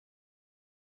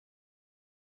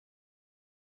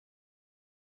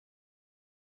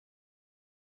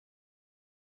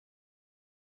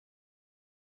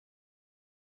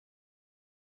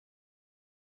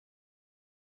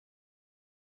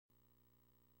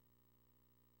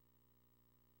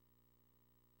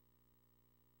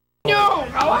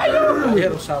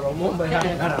caballero Salomón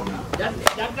Bejar. ¿Ya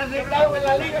está arreglado en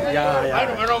la liga? Ya.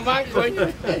 Bueno, menos mal, coño.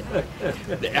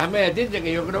 Déjame decirte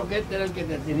que yo creo que este era el que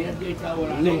te tenía arreglado en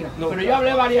la liga. No. Pero yo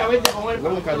hablé varias veces con él.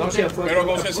 Nunca, no se fue. Pero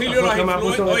con Cecilio las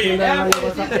influencias. Oye, Déjame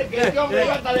decirte que este hombre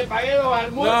iba hasta le pagué 2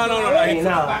 almuerzos.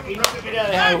 No, Y no se quería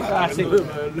dejar. Así.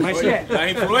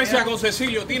 las influencias con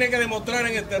Cecilio tiene que demostrar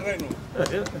en el terreno.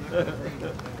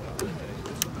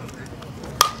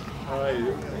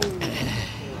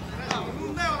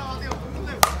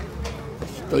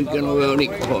 Estoy que no veo ni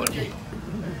cojones.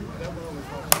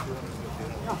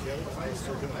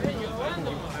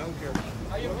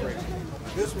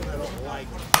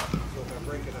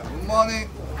 Morning.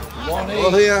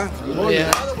 Buenos días.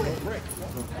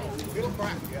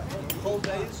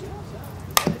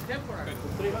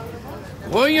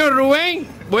 Coño, Rubén,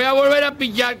 voy a volver a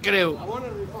pichar, creo.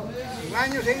 Un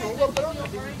año sin jugo, pero no.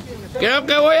 Creo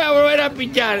que voy a volver a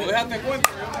pichar. Déjate cuenta.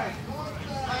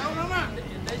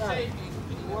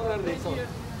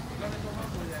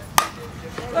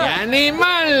 ¡Qué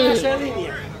animal!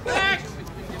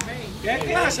 ¿Qué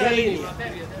clase de línea?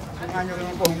 Un año que no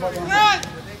cojo un balón.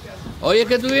 Oye,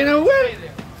 que tú vienes a jugar.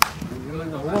 Yo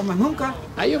no jugo más nunca.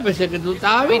 Ah, yo pensé que tú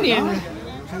estabas viniendo. No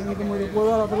sé ni cómo yo puedo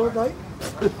dar la pelota ahí.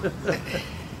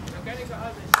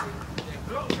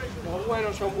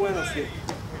 Son buenos, sí.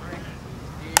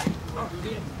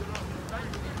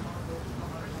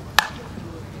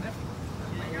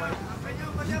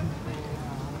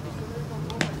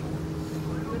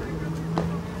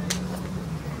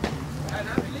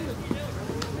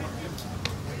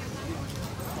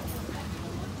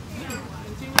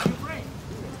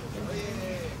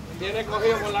 Tiene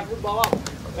cogido con la curva abajo.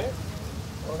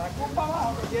 Con la curva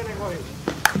abajo que tiene cogido.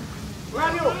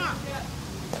 ¡Mario!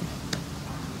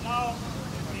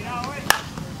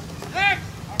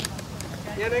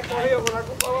 Tiene cogido con la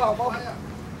curva abajo.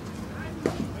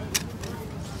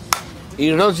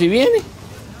 ¿Y Rosy viene?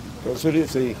 Rosy,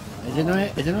 sí. ¿Ese no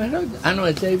es Rosy? Ah, no,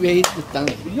 ese es viejito. Están.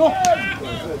 ¡No!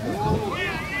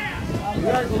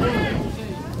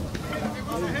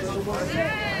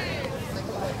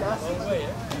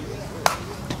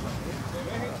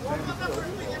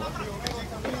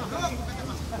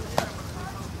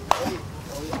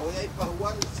 Voy a ir para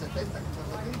jugar 70.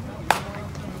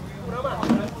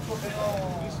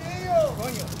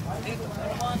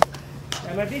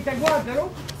 ¿Te metiste el guante, no?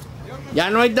 Ya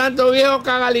no hay tantos viejos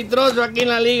cagalitrosos aquí en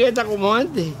la liga esta como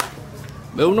antes.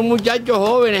 Veo unos muchachos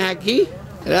jóvenes aquí.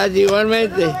 Gracias,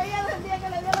 igualmente.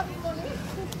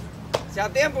 Hace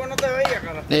tiempo que no te veía,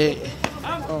 cara.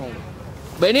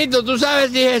 Benito, ¿tú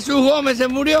sabes si Jesús Gómez se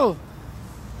murió?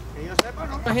 Que yo sepa,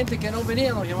 ¿no? La gente que no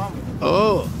venía nos llamamos.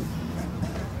 Oh.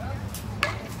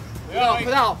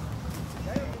 Cuidado.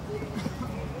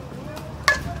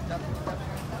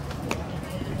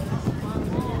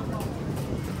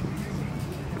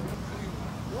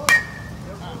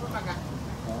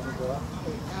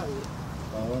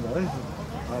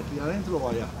 Aquí adentro o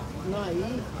allá. No,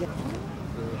 ahí.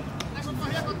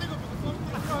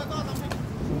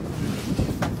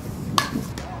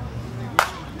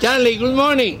 Charlie, good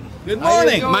morning. Good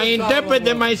morning. My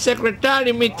interpreter, my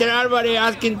secretary, Mr. Alvarez,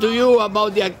 asking to you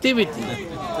about the activity.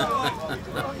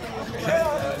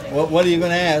 What are you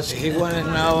going to ask? He wants to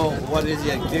know what is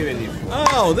the activity for.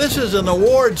 Oh, this is an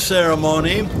award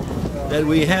ceremony that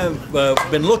we have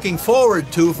been looking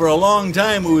forward to for a long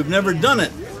time, but we've never done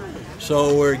it.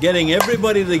 So we're getting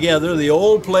everybody together, the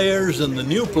old players and the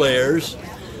new players,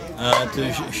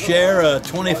 to share a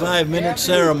 25-minute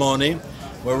ceremony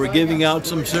where we're giving out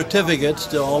some certificates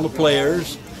to all the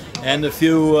players and a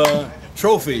few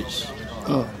trophies.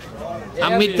 Oh.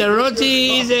 And Mr.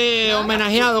 Rossi is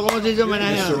homenajeado. ¿Cómo se dice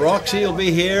homenajeado? Mr. Roxy will be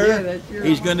here.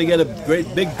 He's going to get a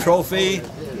great big trophy.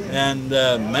 And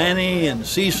Manny and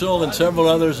Cecil and several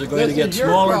others are going to get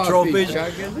smaller trophies.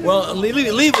 Well, leave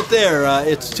it there.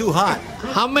 It's too hot.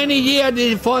 How many years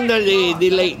did you found the league?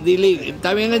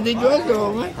 ¿Está bien el dicho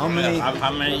eso? How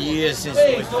many years since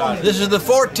we started? This is the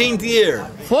 14th year.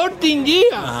 14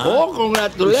 years? Oh, We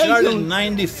congratulations. started in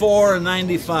 94 and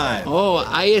 95. Oh,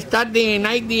 I started in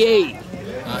 98.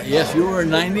 Yes, you were in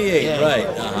 98, Yeah. right.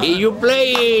 You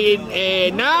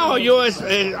play now,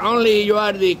 only you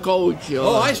are the coach.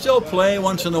 Oh, I still play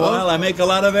once in a while. I make a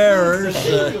lot of errors.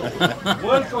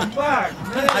 Welcome back.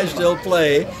 I still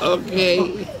play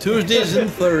Okay. Tuesdays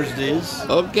and Thursdays.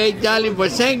 Okay, Charlie,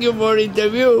 pues thank you for the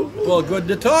interview. Well, good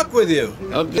to talk with you.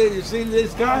 Okay. You see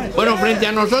this guy? Bueno, frente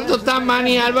a nosotros está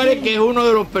Manny Álvarez, que es uno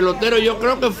de los peloteros, yo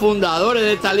creo que fundadores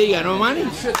de esta liga, ¿no, Manny?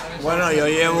 Bueno, yo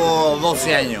llevo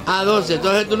 12 años. Ah, 12.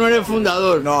 Entonces Entonces tú no eres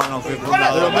fundador. No, no fui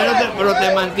fundador. Pero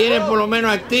te mantienes por lo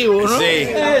menos activo, ¿no? Sí.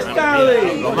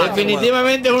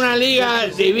 Definitivamente es una liga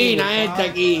divina esta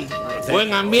aquí. Sí.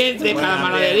 Buen ambiente,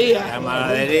 camaradería.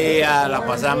 Camaradería, la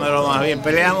pasamos lo más bien.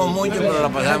 Peleamos mucho, pero la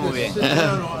pasamos bien.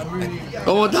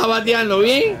 ¿Cómo estás bateando?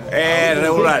 ¿Bien?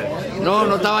 Regular.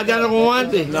 No está bateando como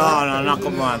antes. No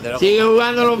como antes. ¿Sigue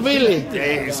jugando los Phillies?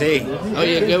 Sí.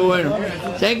 Oye, qué bueno.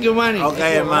 Thank you, Manny. Ok,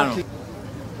 hermano.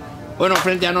 Bueno,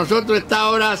 frente a nosotros está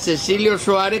ahora Cecilio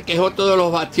Suárez, que es otro de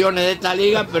los bastiones de esta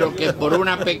liga, pero que por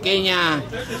una pequeña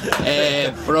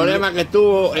problema que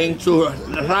tuvo en su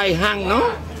right hand, ¿no?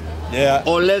 Yeah.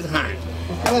 O left hand.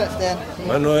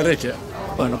 Mano derecha,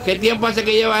 Bueno, ¿qué tiempo hace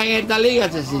que llevas en esta liga,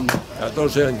 Cecilio?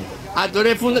 14 años. Ah,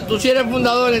 tú sí eres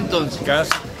fundador entonces.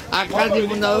 Casi. Ah, casi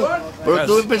fundador. Pero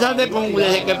tú empezaste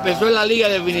desde que empezó la liga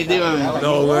definitivamente.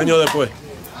 No, un año después.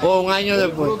 O un año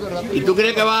después. ¿Y tú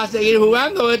crees que vas a seguir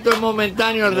jugando o esto es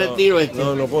momentáneo el retiro este?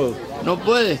 No puedo. ¿No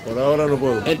puedes? Por ahora no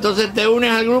puedo. Entonces te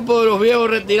unes al grupo de los viejos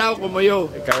retirados como yo.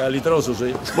 Cagalitroso,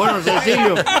 sí. Bueno,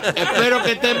 Cecilio, espero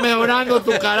que estés mejorando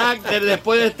tu carácter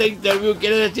después de este interview.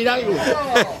 ¿Quieres decir algo?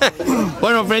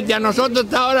 Bueno, frente a nosotros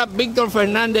está ahora Víctor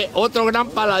Fernández, otro gran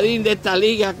paladín de esta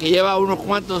liga que lleva unos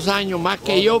cuantos años más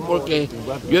que yo, porque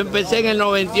yo empecé en el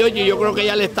 98 y yo creo que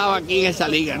ya le estaba aquí en esa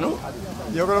liga, ¿no?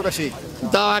 Yo creo que sí.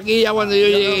 Estaba aquí ya cuando yo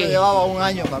Creo que llegué. llevaba un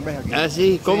año tal vez aquí.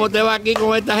 Así, ¿cómo te va aquí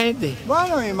con esta gente?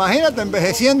 Bueno, imagínate,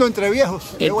 envejeciendo entre viejos.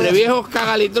 ¿Qué voy a Entre hacer? viejos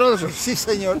cagalitrosos. Sí,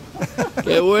 señor.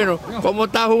 Qué bueno. ¿Cómo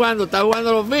estás jugando? ¿Estás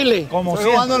jugando los Phillies?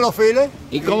 Estoy jugando en los files.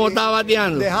 ¿Y cómo estás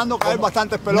bateando? Dejando caer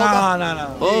bastantes pelotas.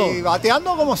 No. Oh. Y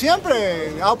bateando como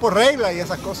siempre, hago por regla y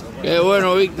esas cosas. Qué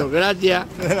bueno, Víctor, gracias.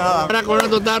 De nada. Ahora con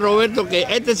esto está Roberto, que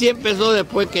este sí empezó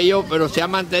después que yo, pero se ha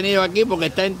mantenido aquí porque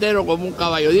está entero como un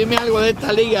caballo. Dime algo de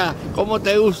esta liga, ¿cómo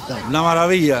te gusta? Una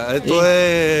maravilla, esto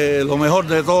es lo mejor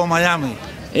de todo Miami.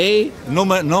 ¿Eh?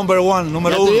 Number one,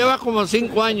 número Ya tú uno. llevas como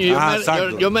 5 años.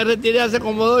 Exacto. Yo me retiré hace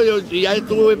como 2 y ya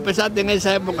tú empezaste en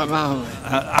esa época más o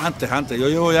menos. Antes, yo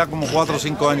llevo ya como 4 o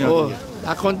 5 años Oh, aquí.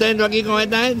 ¿estás contento aquí con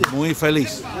esta gente? Muy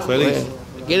feliz. Pues,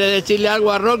 ¿quieres decirle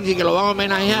algo a Roxy que lo van a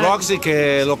homenajear? Roxy,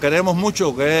 que lo queremos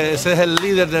mucho, que ese es el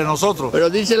líder de nosotros. Pero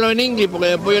díselo en inglés porque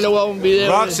después yo le voy a dar un video.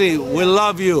 Roxy, we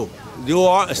love you. You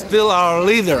are still our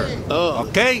leader. Oh.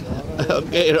 Okay?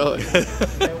 Ok, Robert.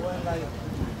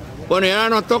 Bueno, y ahora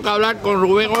nos toca hablar con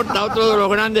Rubén Horta, otro de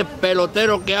los grandes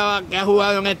peloteros que ha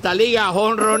jugado en esta liga,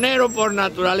 jonronero por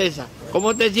naturaleza.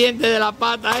 ¿Cómo te sientes de la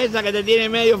pata esa que te tiene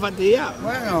medio fastidiado?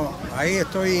 Bueno, ahí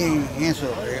estoy en eso.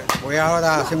 Voy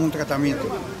ahora a hacer un tratamiento.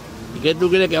 ¿Y qué tú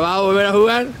crees que vas a volver a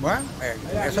jugar? Bueno,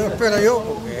 eso lo espero yo,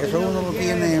 porque eso uno lo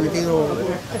tiene metido.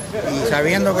 Y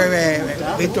sabiendo que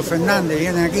Víctor Fernández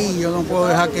viene aquí, yo no puedo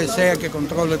dejar que él sea el que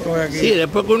controle todo aquí. Sí,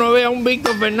 después que uno ve a un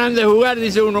Víctor Fernández jugar,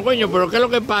 dice uno, coño, pero ¿qué es lo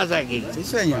que pasa aquí? Sí,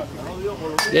 señor.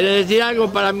 ¿Quieres decir algo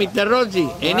para Mr. Roxy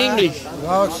en inglés?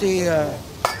 Roxy,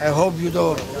 I hope you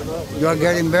are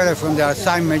getting better from the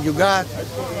assignment you got.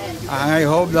 And I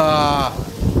hope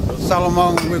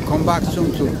Solomon will come back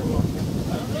soon too.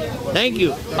 Thank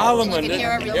you.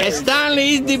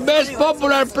 Stanley is the best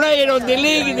popular player of the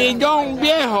league, the young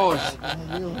Viejos.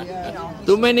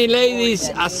 Too many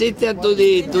ladies assisted to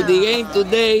the game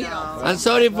today. I'm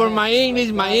sorry for my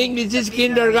English. My English is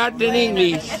kindergarten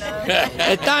English.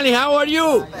 Stanley, how are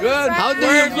you? Good. How do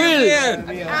you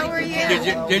feel? How are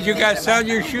you? Did you guys sell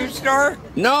your shoe store?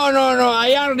 No. I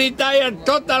am retired,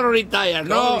 total retired.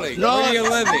 Totally. No. Where are you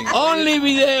living? Only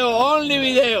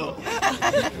video.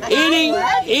 Eating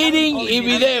y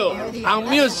video. And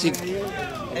music.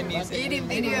 Eating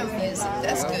video music.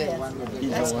 That's good.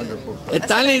 That's good.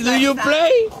 Stanley, do you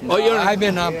play? Or you're... I've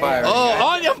been on fire.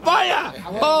 Oh, on fire!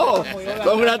 Oh,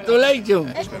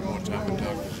 congratulations.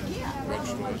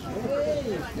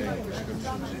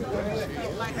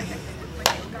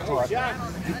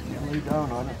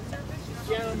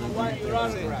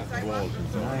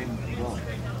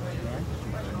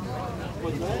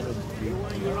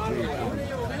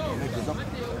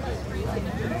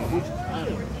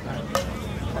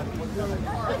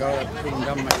 I got a cleaned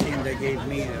up machine they gave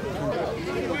me.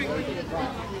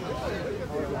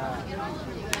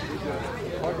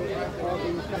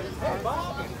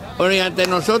 Bueno, y ante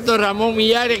nosotros Ramón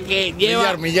Millares, que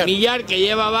lleva Millar. que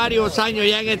lleva varios años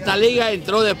ya en esta liga,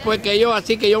 entró después que yo,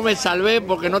 así que yo me salvé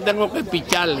porque no tengo que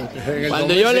picharle.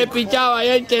 Cuando yo le pichaba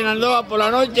allá en Chenandoa por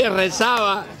la noche,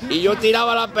 rezaba y yo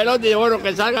tiraba la pelota y digo, bueno,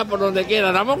 que salga por donde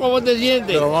quiera. Ramón, ¿cómo te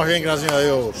sientes? Pero más bien, gracias a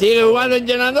Dios. ¿Sigue jugando en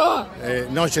Chenandoa?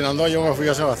 No, Chenandoa yo me fui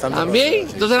hace bastante. ¿También?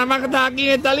 Entonces nada más que estás aquí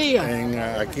en esta liga.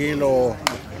 Aquí los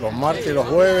los martes y los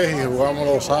jueves y jugamos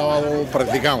los sábados,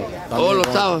 practicamos. ¿Todos los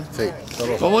sábados? Sí.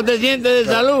 ¿Cómo te sientes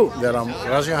de salud?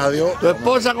 Gracias a Dios. ¿Tu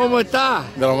esposa cómo está?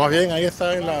 De lo más bien, ahí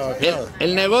está en la...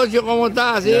 ¿El negocio cómo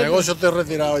está? ¿Sí? El negocio estoy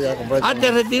retirado ya completamente. ¿Ah,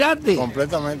 te retiraste?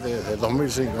 Completamente, desde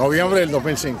 2005, noviembre del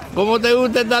 2005. ¿Cómo te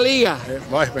gusta esta liga?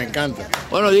 Me encanta.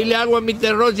 Bueno, dile algo a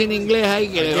Mr. Rossi en inglés ahí,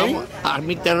 que le vamos a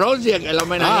Mr. Rossi, el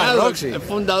homenajeado, el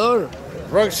fundador.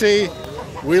 Roxy,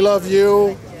 we love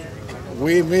you.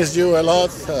 We miss you a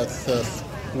lot.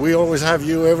 We always have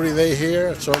you every day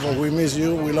here, so we miss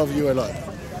you. We love you a lot.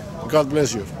 God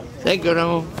bless you. Thank you,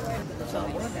 Ramon.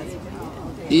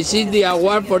 This is the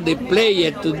award for the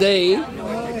player today.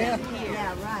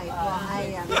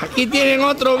 Aquí tienen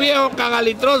otro viejo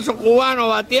cagalitroso cubano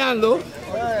bateando.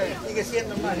 Sigue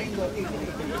siendo más lindo aquí.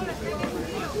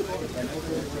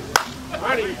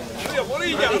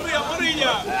 Morilla,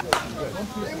 Morilla.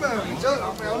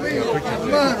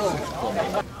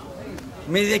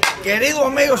 Mi querido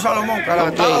amigo Salomón, que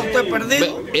estaba usted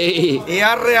perdido y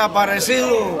ha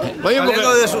reaparecido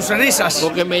saliendo de sus cenizas.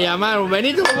 Porque me llamaron.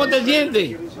 Benito, ¿cómo te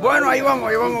sientes? Bueno, ahí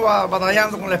vamos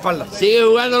batallando con la espalda. ¿Sigues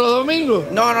jugando los domingos?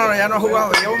 No, ya no he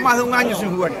jugado. Llevo más de un año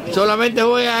sin jugar. ¿Solamente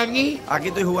juegas aquí? Aquí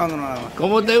estoy jugando nada más.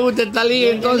 ¿Cómo te gusta esta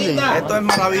liga entonces? Esto es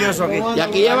maravilloso aquí. Y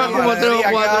aquí llevas como 3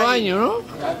 o 4 años, ¿no?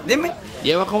 Dime.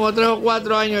 Llevas como 3 o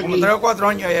 4 años aquí. Como 3 o 4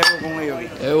 años llevo con ellos aquí.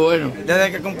 Es bueno.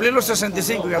 Desde que cumplí los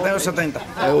 65 ya tengo 70.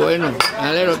 Es bueno.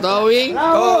 Alero, ¿todo bien?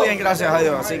 Todo bien, gracias a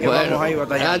Dios. Así que bueno, vamos ahí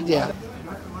batallando. Gracias.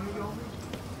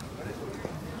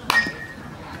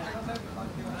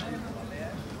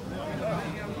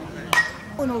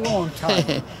 A long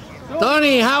time.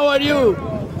 Tony, how are you?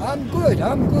 I'm good.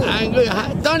 I'm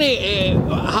good. Tony,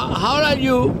 how old are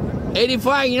you?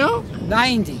 85, no?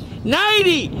 90.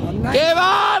 90. ¡Qué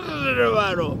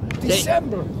bárbaro!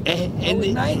 December. I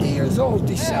was 90 years old.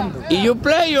 December. Y you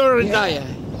play or retire?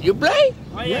 You play?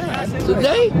 Yeah.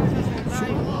 Today?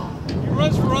 He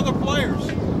runs for other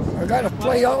players. I gotta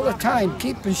play all the time.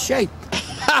 Keep in shape.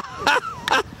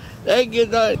 Thank you,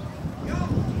 Tony.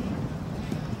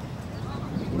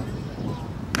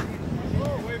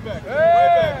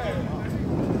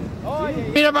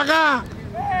 Mira para acá.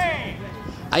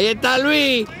 Ahí está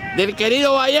Luis, del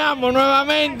querido Bayamo,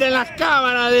 nuevamente en las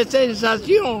cámaras de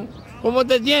sensación. ¿Cómo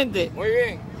te sientes? Muy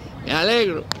bien. Me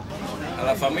alegro. A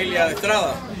la familia de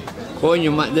Estrada.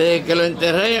 Coño, desde que lo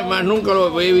enterré, más nunca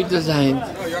lo he visto a esa gente.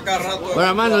 No, yo acá rato. Bueno,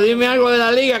 Armando, dime algo de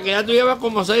la liga, que ya tú llevas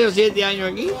como 6 o 7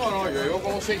 años aquí. No, yo llevo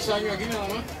como 6 años aquí nada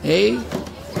más. ¿Sí?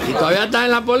 ¿Y todavía estás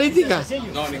en la política?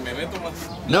 No, ni me meto más.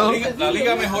 No. La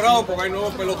liga ha mejorado porque hay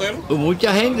nuevos peloteros. Pues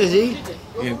mucha gente, sí.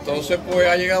 Y entonces pues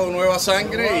ha llegado nueva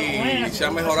sangre y se ha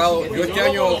mejorado. Yo este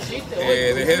año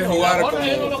dejé de jugar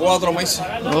como 4 meses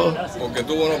porque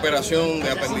tuve una operación de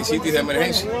apendicitis de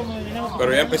emergencia.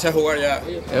 Pero ya empecé a jugar ya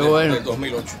bueno. desde el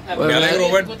 2008. Bueno, me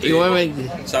alegro verte, igualmente.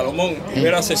 Salomón, y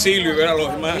ver a Cecilio y ver a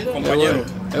los demás compañeros.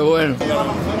 Es bueno.